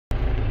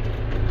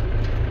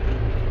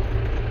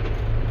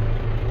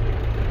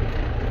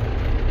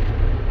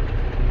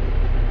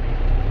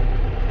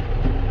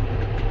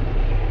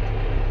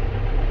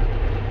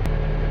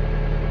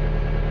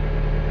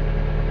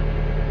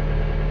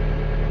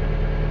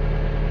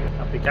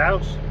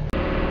cows.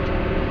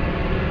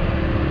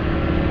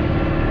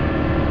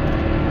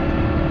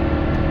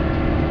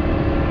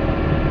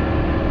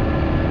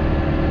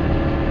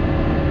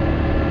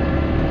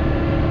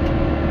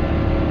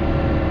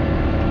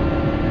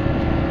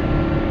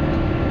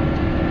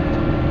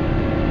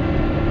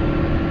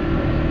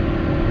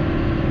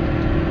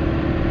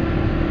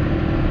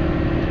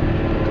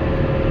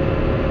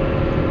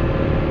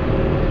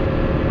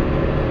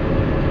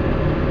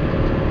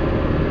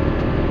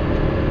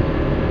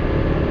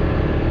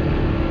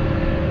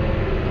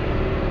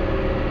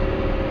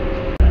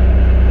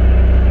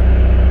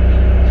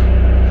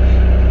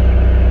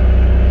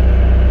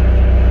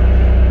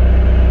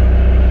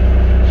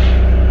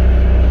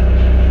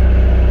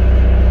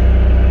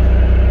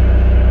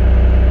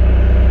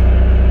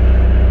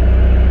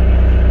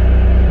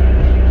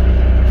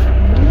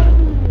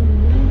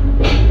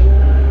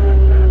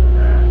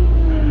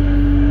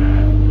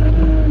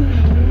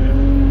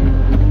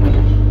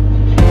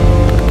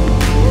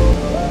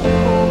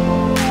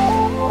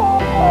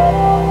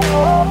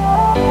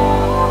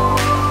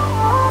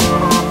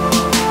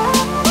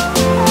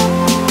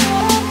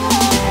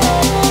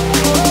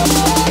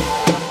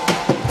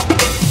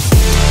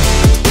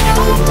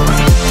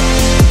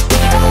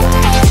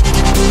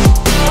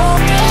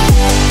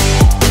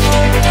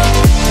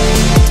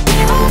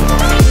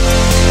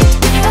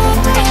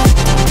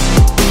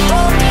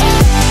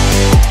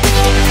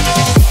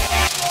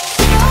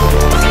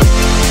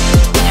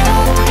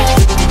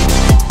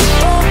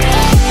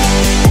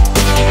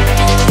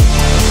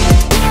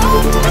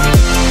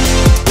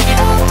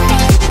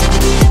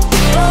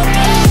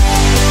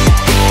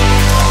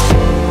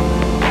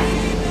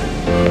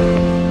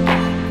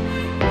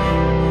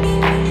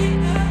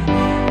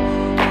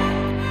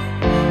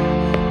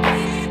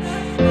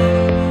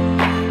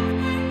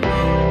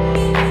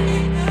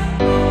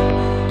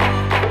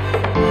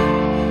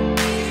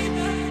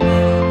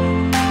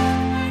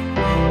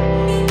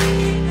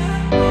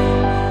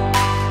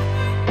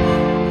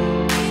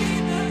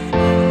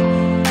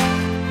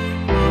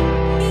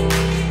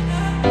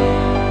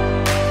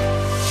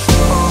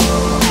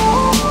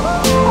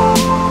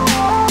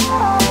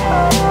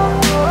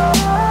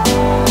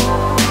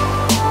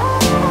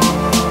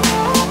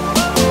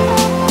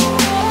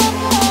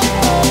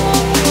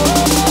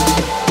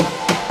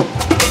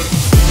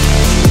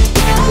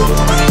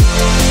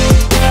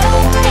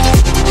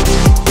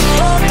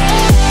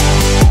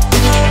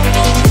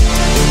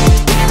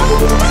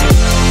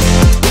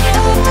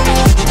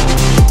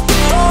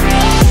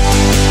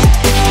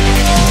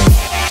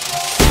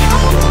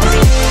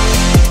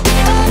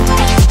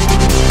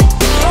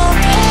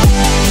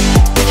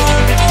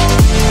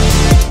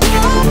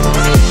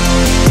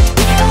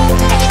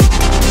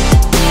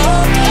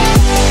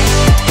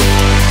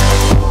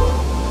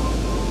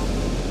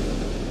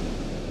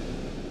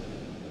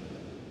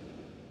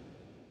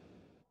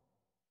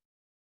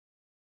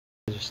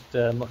 Just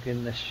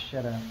mucking this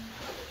shed out.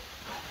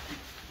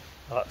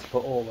 I like to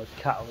put all the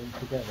cattle in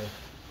together.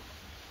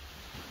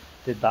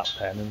 Did that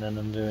pen and then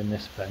I'm doing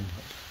this pen.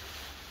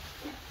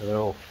 So they're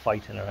all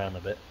fighting around a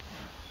bit.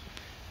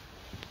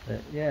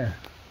 But yeah.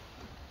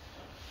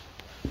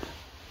 I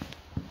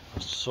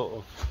was sort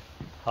of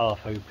half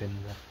hoping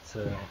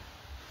that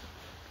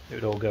it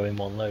would all go in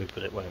one load,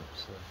 but it won't.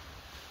 So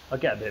I'll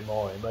get a bit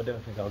more in, but I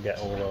don't think I'll get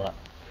all of that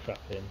crap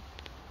in.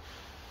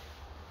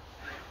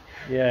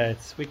 Yeah,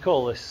 we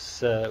call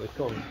this going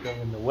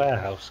in the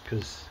warehouse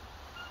because,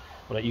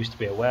 well, it used to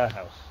be a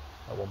warehouse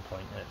at one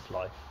point in its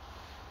life,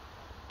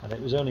 and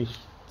it was only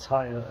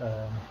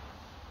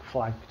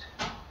flagged,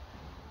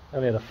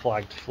 only had a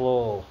flagged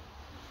floor,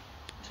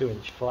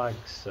 2-inch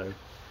flags, so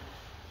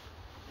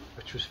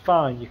which was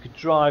fine. You could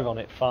drive on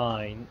it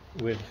fine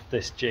with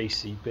this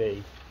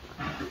JCB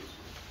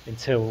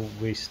until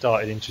we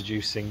started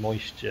introducing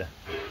moisture.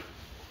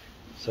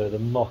 So the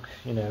muck,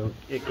 you know,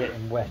 it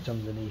getting wet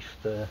underneath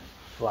the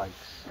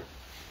flags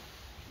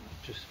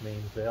just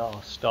means they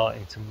are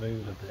starting to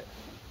move a bit.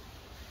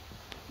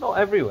 Not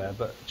everywhere,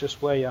 but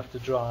just where you have to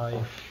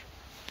drive,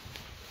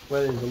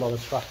 where there's a lot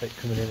of traffic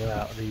coming in and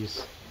out of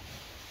these,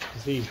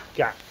 because these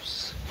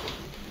gaps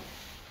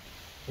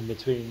in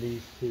between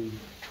these two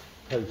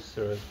posts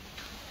are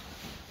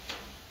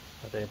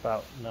they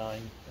about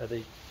 9? Are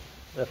they?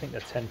 I think they're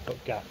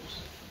 10-foot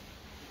gaps.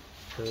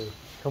 So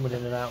coming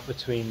in and out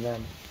between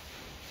them,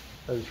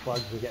 those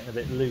flags are getting a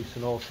bit loose,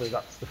 and also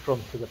that's the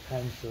front of the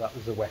pen, so that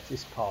was the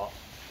wettest part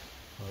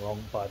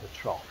along by the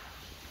trough.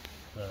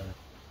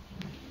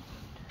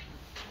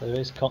 There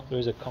is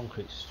a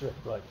concrete strip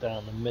right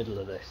down the middle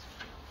of this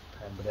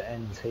pen, but it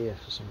ends here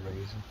for some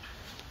reason.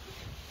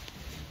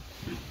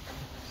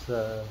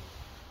 So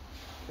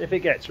if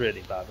it gets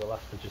really bad, we'll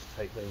have to just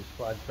take those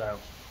flags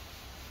out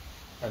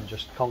and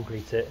just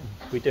concrete it.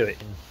 And we do it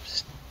in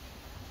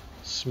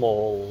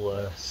small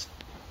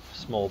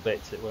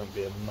bits. It won't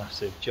be a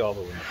massive job,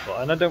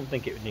 and I don't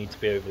think it would need to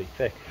be overly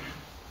thick.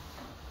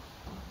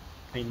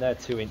 I mean, they're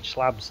 2-inch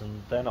slabs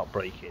and they're not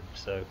breaking,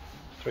 so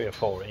 3 or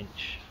 4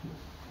 inch.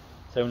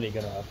 It's only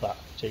going to have that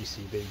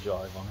JCB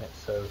drive on it,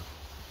 so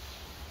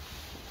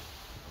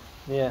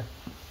Yeah.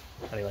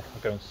 Anyway,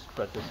 I'll go and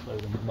spread this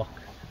load of muck.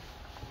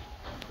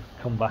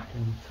 Come back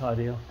and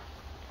tidy up.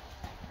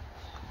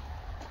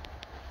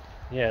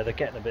 Yeah, they're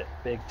getting a bit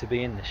big to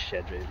be in this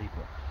shed really,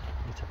 but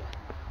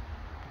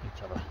need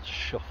to have a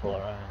shuffle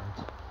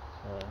around.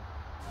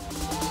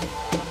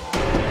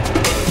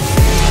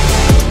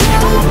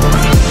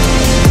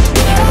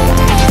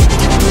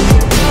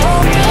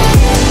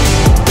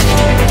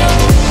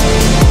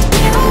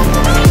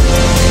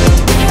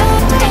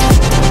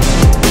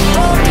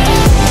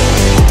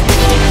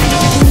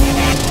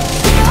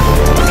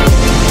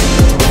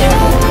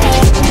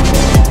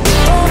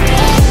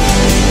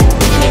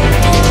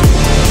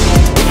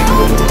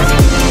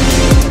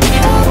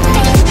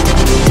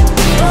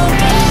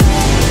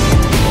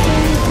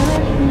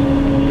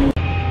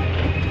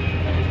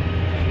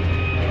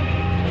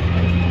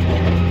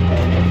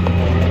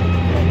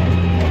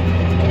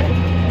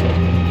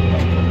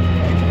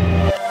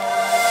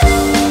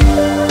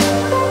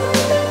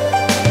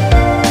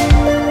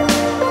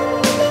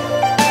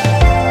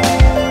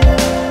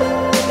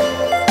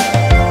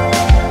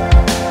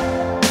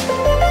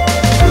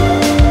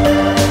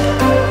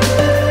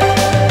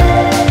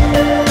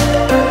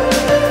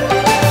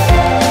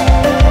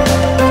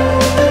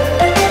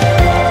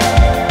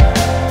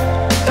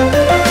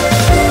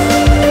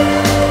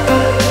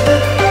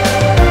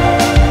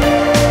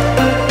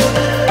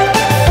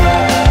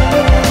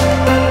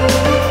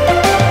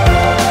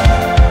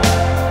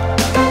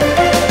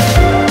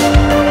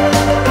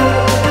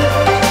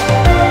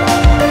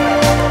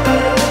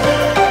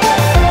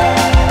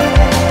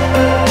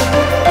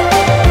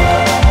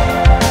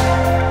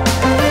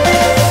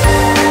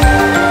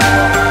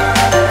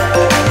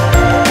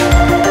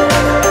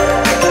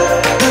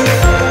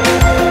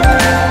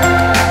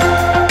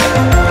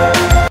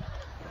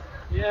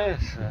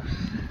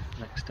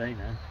 Next day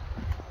now,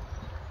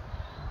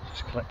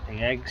 just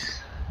collecting eggs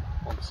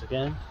once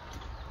again.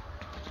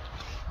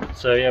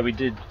 So yeah, we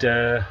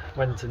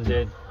went and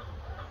did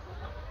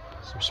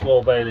some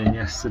small baling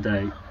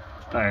yesterday.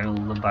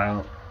 Baled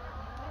about,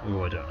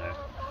 oh I don't know,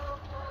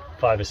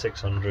 500 or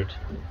 600.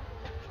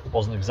 It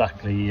wasn't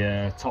exactly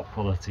top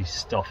quality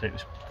stuff. It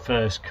was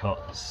first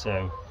cut,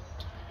 so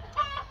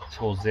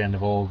towards the end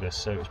of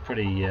August, so it was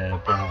pretty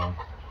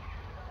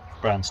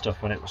brown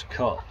stuff when it was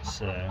cut.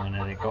 So and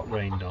then it got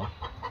rained on.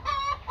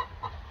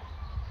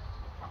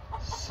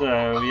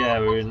 So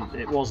yeah,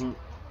 it wasn't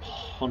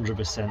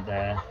 100%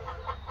 there,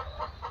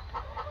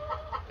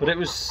 but it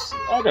was,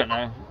 I don't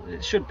know,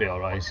 it should be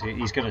alright.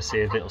 He's going to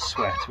see a little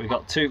sweat.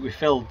 We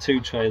filled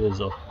 2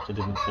 trailers up. I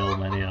didn't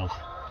film any of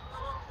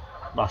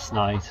last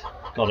night.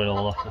 Got it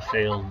all off the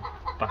field,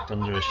 back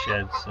under a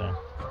shed. So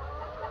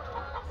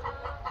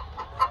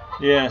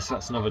yeah, so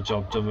that's another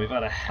job done. We've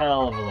had a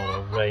hell of a lot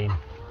of rain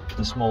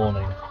this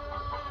morning.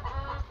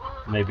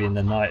 Maybe in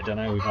the night, I don't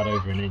know. We've had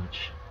over an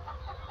inch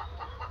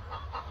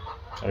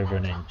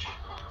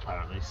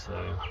apparently,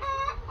 so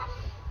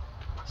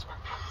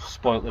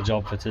spoilt the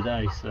job for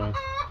today. So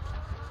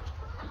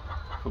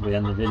probably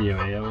end the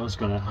video here. I was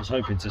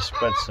hoping to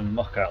spread some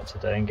muck out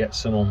today and get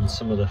some on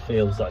some of the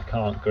fields that I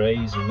can't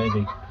graze, and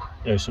maybe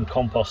some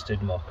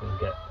composted muck and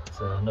get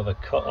another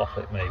cut off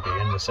it maybe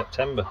end of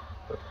September.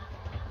 But it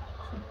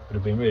would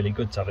have been really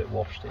good to have it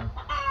washed in.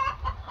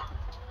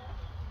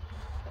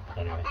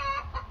 Anyway,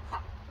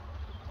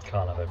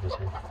 can't have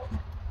everything.